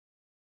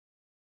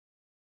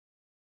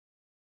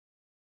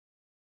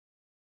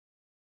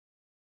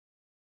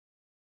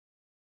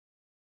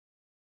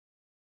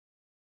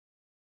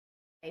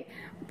Hey,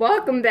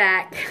 welcome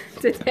back.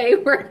 Today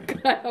we're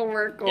gonna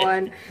work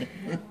on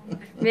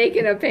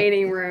making a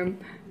painting room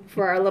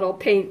for our little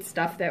paint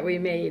stuff that we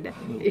made.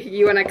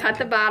 You want to cut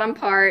the bottom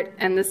part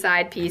and the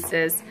side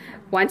pieces.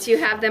 Once you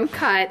have them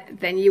cut,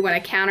 then you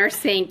want to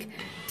countersink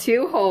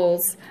 2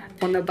 holes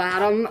on the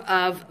bottom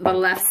of the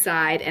left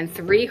side and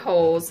 3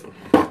 holes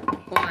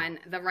on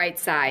the right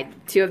side.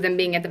 2 of them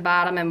being at the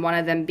bottom and 1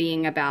 of them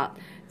being about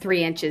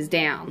 3 inches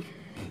down.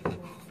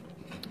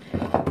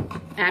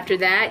 After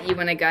that, you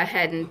want to go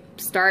ahead and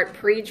start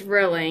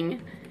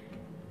pre-drilling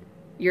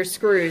your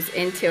screws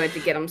into it to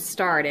get them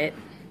started.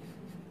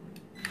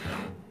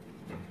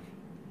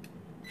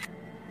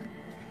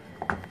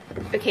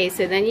 Okay,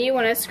 so then you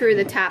want to screw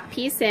the top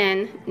piece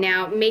in.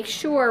 Now make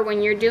sure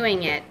when you're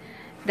doing it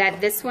that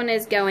this one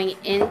is going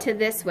into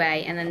this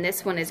way and then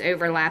this one is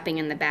overlapping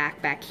in the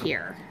back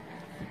here.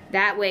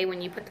 That way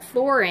when you put the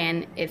floor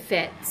in, it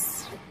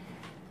fits.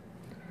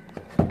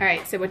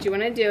 Alright, so what you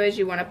want to do is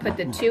you want to put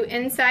the 2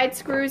 inside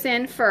screws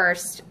in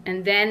first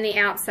and then the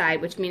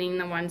outside, which meaning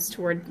the ones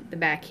toward the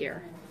back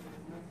here.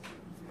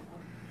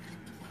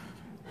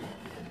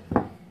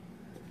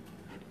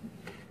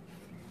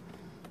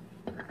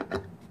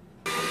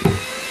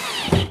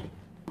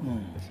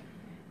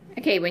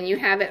 Okay, when you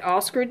have it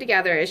all screwed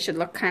together, it should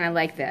look kind of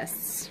like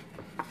this.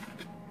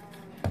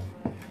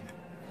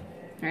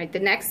 Alright, the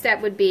next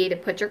step would be to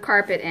put your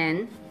carpet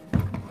in.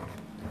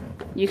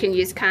 You can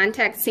use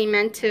contact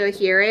cement to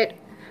adhere it,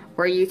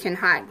 or you can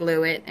hot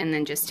glue it and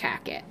then just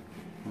tack it.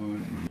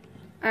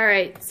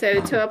 Alright, so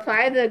to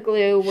apply the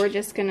glue, we're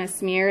just going to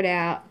smear it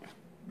out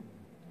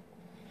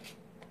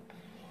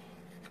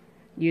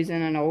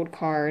using an old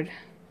card.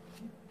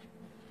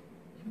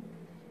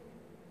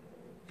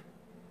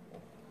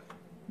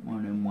 One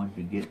of them ones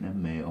you get in the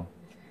mail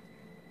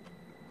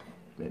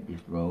that you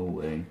throw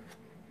away.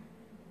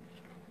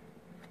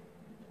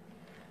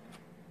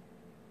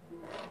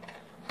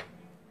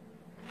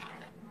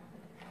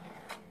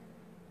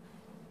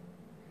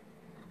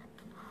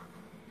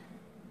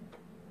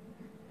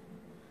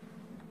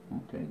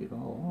 I'll take it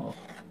all off.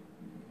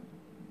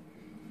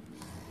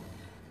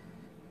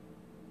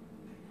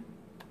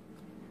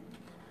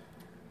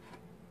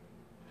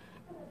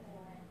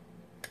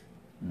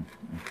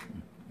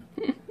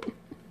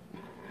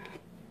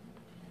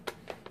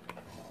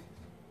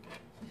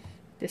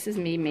 This is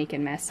me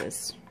making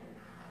messes.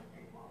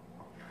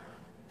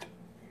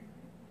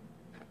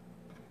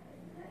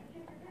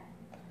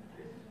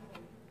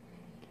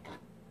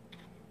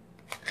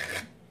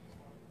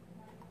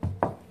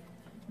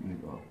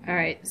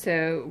 Alright,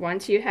 so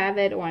once you have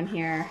it on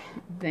here,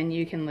 then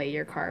you can lay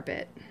your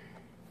carpet.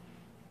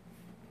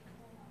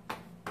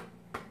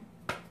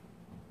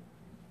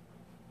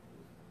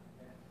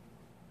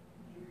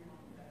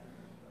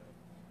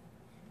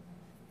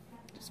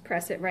 Just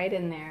press it right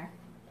in there.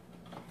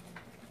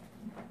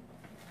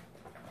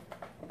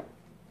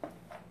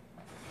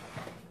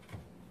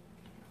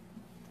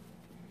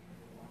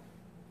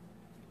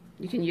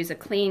 You can use a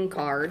clean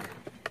card.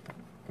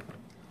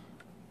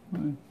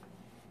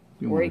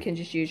 Or you can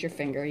just use your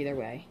finger, either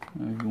way.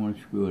 If you want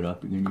to screw it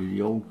up, you can use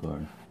the old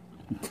card.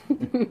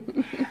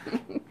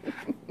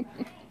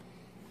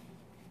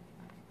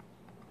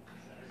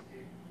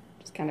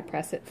 Just kind of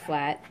press it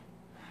flat,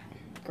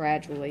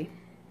 gradually.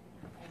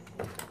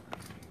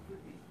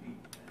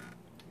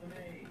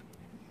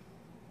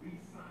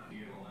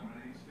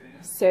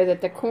 So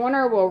that the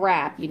corner will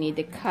wrap, you need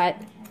to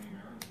cut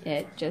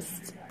it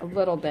just a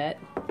little bit.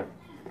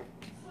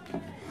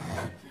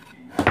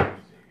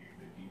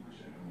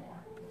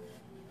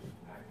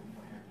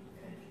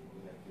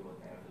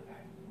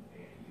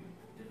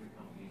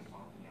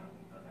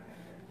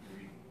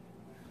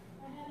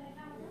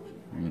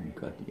 And you can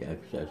cut the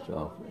excess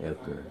off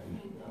after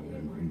the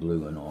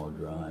glue and all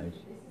dries.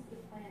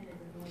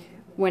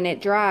 When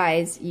it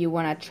dries, you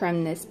want to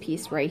trim this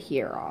piece right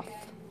here off.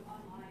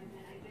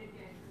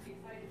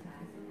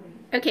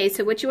 Okay,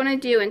 so what you want to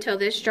do until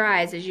this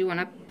dries is you want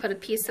to put a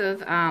piece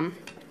of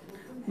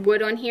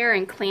wood on here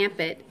and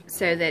clamp it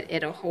so that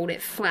it'll hold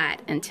it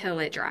flat until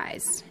it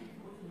dries.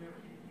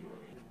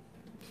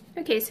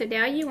 Okay, so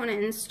now you want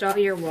to install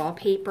your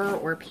wallpaper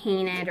or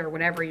paint it or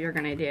whatever you're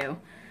going to do.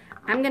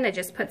 I'm going to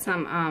just put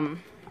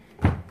some,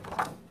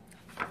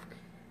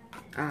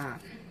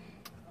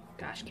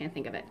 gosh, can't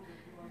think of it.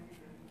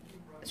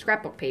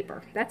 Scrapbook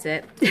paper, that's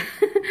it,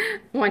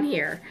 on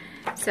here.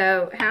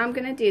 So how I'm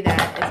going to do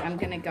that is I'm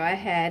going to go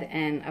ahead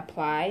and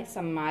apply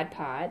some Mod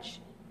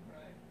Podge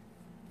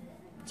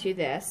to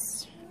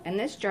this. And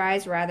this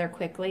dries rather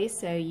quickly,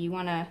 so you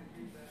want to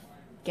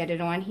get it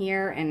on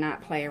here and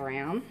not play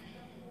around.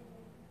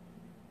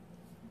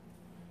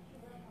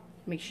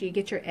 Make sure you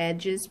get your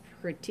edges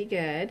pretty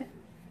good.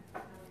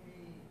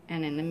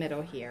 And in the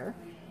middle here.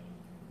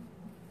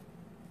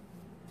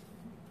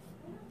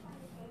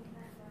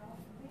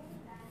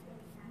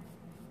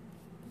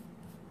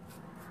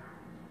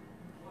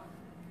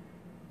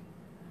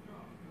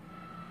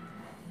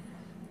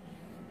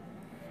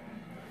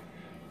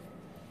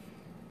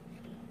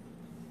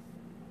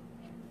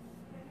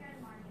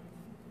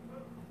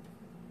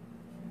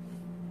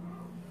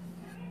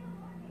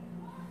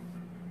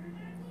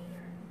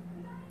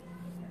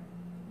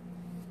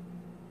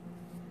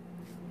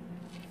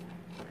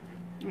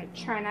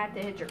 Try not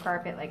to hit your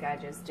carpet like I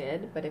just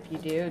did, but if you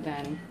do,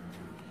 then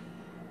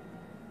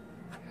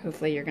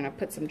hopefully you're going to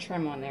put some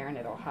trim on there and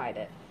it'll hide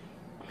it.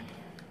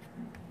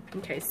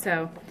 Okay,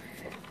 so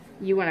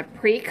you want to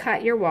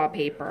pre-cut your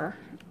wallpaper,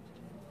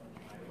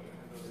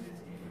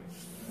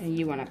 and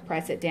you want to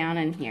press it down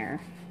in here.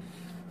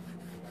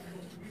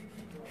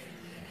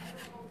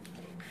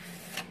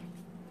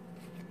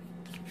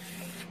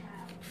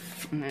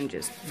 And then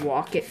just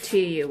walk it to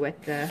you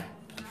with the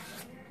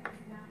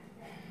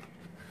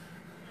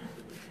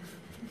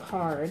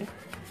card.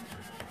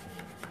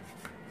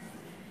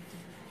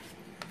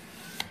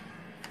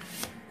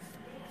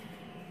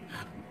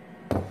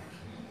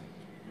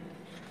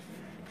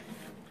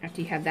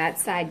 After you have that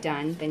side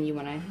done, then you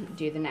want to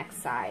do the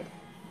next side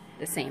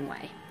the same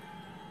way.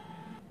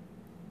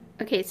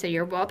 Okay, so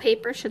your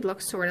wallpaper should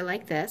look sort of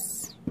like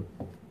this.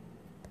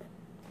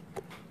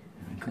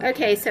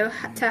 Okay, so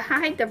to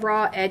hide the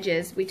raw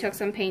edges, we took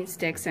some paint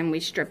sticks and we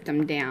stripped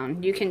them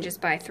down. You can just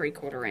buy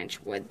 3/4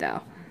 inch wood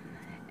though.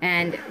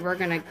 And we're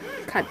gonna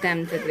cut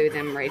them to glue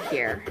them right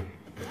here.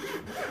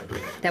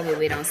 That way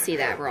we don't see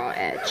that raw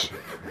edge.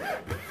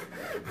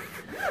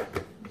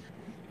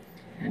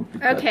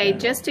 Okay,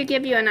 just to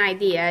give you an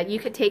idea, you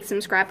could take some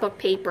scrapbook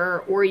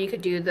paper, or you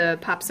could do the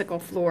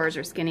popsicle floors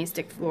or skinny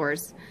stick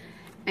floors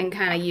and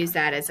kind of use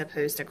that as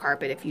opposed to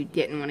carpet if you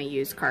didn't want to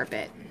use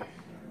carpet.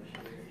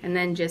 And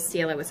then just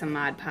seal it with some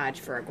Mod Podge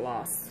for a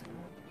gloss.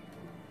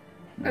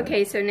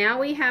 Okay, so now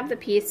we have the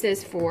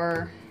pieces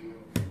for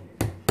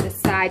the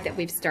side that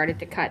we've started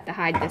to cut to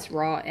hide this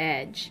raw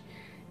edge.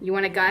 You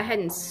want to go ahead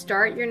and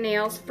start your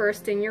nails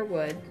first in your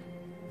wood,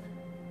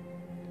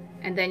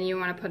 and then you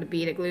want to put a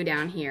bead of glue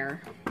down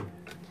here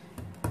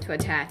to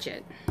attach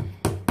it.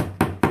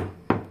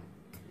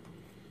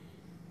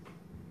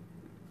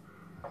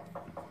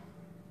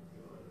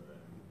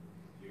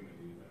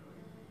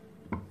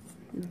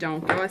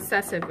 Don't go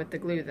excessive with the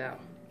glue though.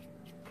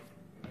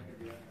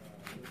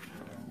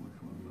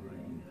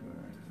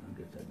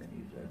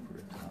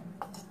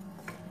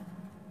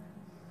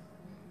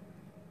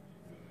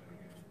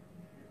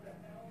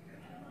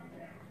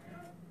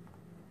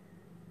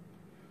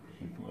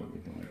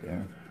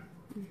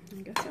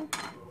 I guess so.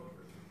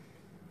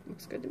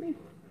 Looks good to me.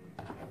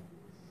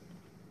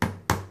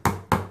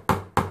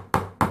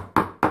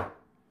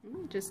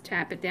 Just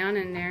tap it down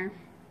in there.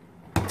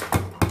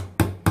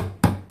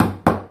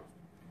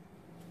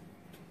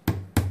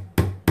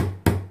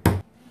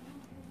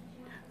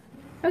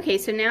 Okay,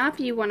 so now if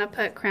you want to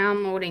put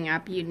crown molding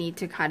up, you need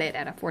to cut it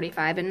at a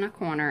 45 in the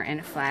corner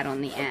and flat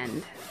on the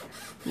end.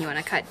 You want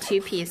to cut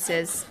 2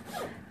 pieces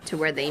to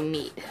where they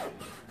meet.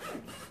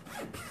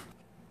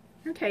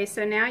 Okay,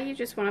 so now you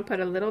just want to put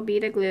a little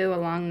bead of glue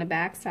along the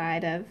back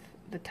side of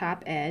the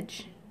top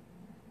edge.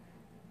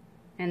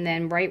 And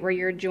then right where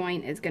your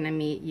joint is going to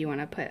meet, you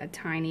want to put a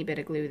tiny bit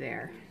of glue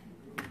there.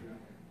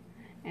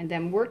 And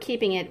then we're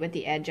keeping it with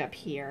the edge up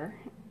here.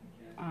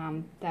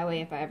 That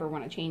way if I ever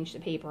want to change the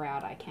paper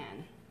out, I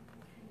can.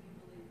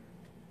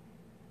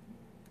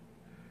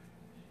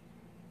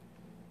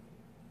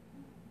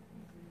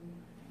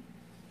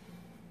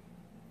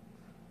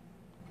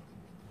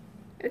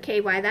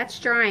 Okay, while that's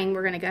drying,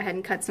 we're going to go ahead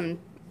and cut some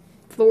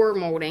floor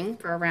molding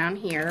for around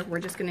here. We're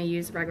just going to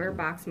use regular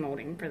box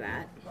molding for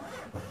that.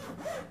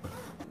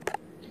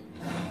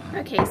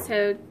 Okay,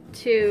 so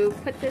to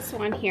put this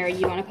on here,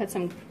 you want to put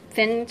some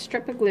thin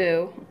strip of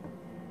glue,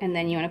 and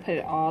then you want to put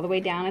it all the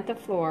way down at the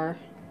floor,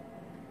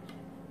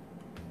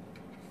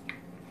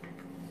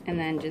 and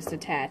then just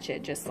attach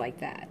it just like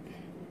that.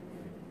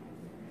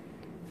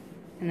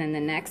 And then the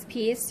next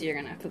piece, you're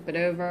going to flip it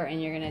over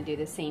and you're going to do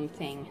the same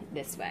thing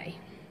this way.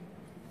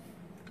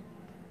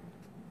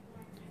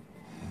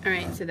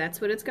 Alright, so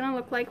that's what it's going to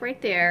look like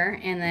right there.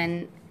 And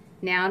then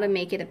now to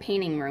make it a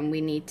painting room,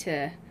 we need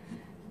to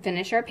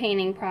finish our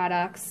painting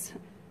products.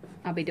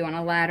 I'll be doing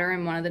a ladder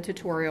in one of the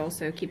tutorials,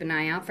 so keep an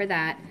eye out for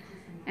that.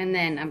 And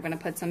then I'm going to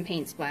put some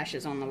paint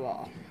splashes on the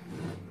wall.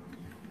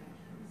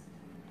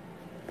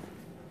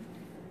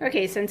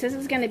 Okay, since this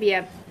is going to be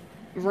a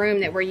room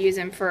that we're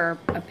using for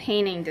a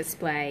painting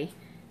display,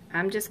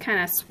 I'm just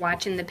kind of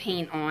swatching the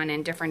paint on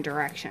in different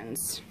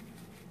directions.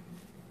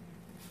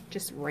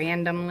 Just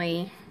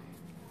randomly.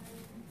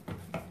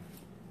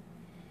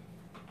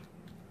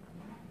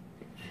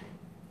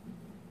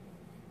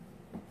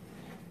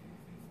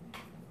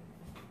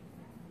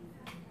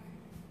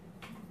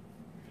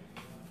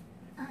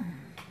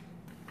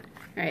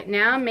 Alright,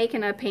 now I'm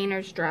making a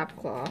painter's drop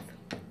cloth.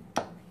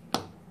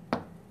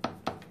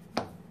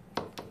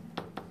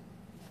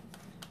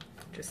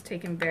 Just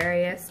taking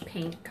various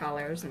paint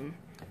colors and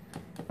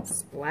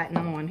splatting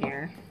them on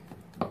here.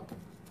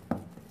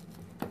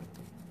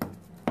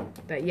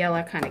 That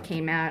yellow kind of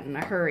came out in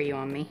a hurry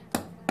on me.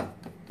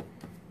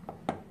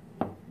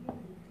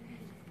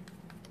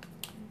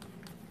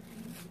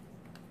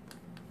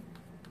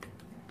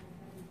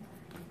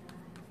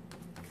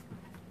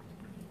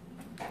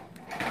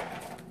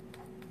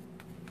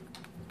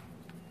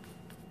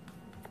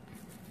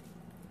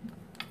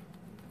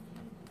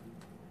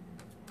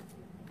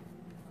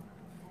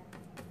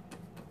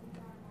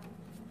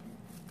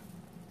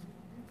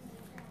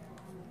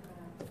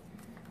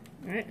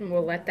 Alright, and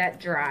we'll let that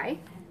dry.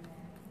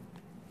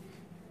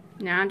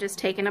 Now I'm just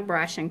taking a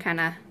brush and kind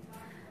of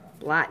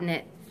blotting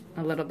it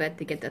a little bit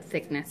to get the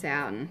thickness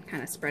out and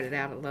kind of spread it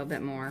out a little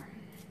bit more.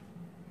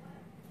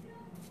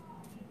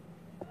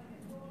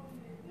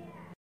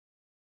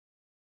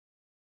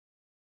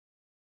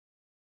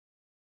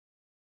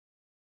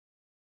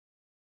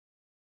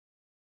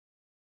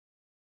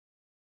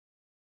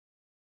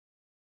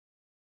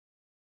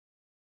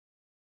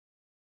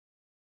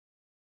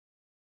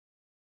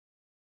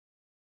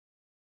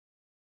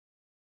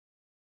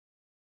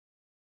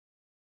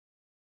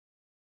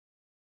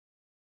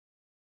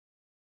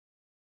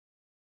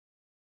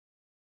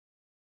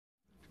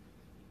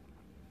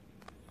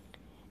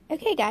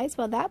 Okay guys,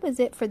 well that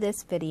was it for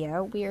this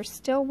video. We are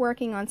still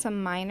working on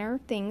some minor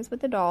things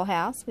with the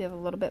dollhouse. We have a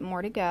little bit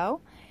more to go.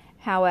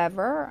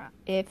 However,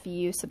 if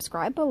you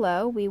subscribe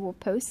below, we will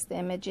post the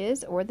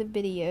images or the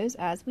videos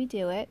as we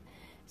do it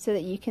so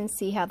that you can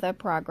see how the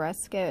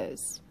progress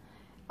goes.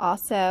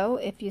 Also,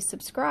 if you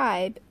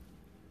subscribe,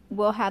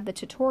 we'll have the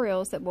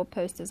tutorials that we'll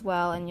post as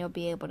well, and you'll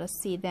be able to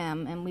see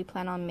them. And we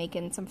plan on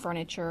making some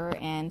furniture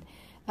and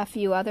a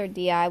few other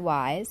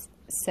DIYs,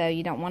 so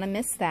you don't want to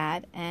miss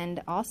that.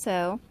 And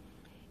also,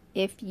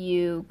 if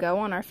you go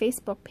on our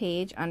Facebook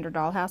page under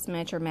Dollhouse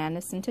Miniature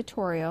Madness and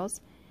Tutorials,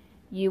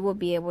 you will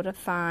be able to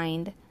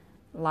find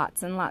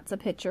lots and lots of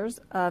pictures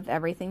of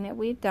everything that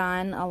we've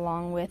done,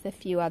 along with a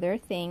few other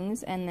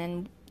things. And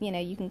then, you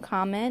know, you can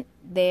comment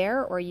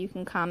there or you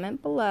can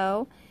comment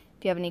below.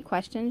 If you have any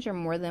questions, you're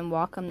more than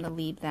welcome to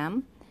leave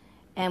them,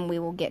 and we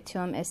will get to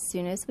them as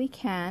soon as we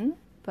can.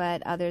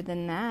 But other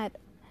than that,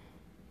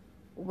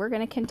 we're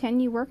going to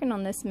continue working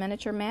on this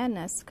miniature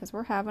madness because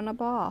we're having a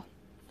ball.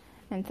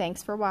 And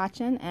thanks for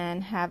watching,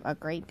 and have a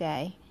great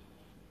day.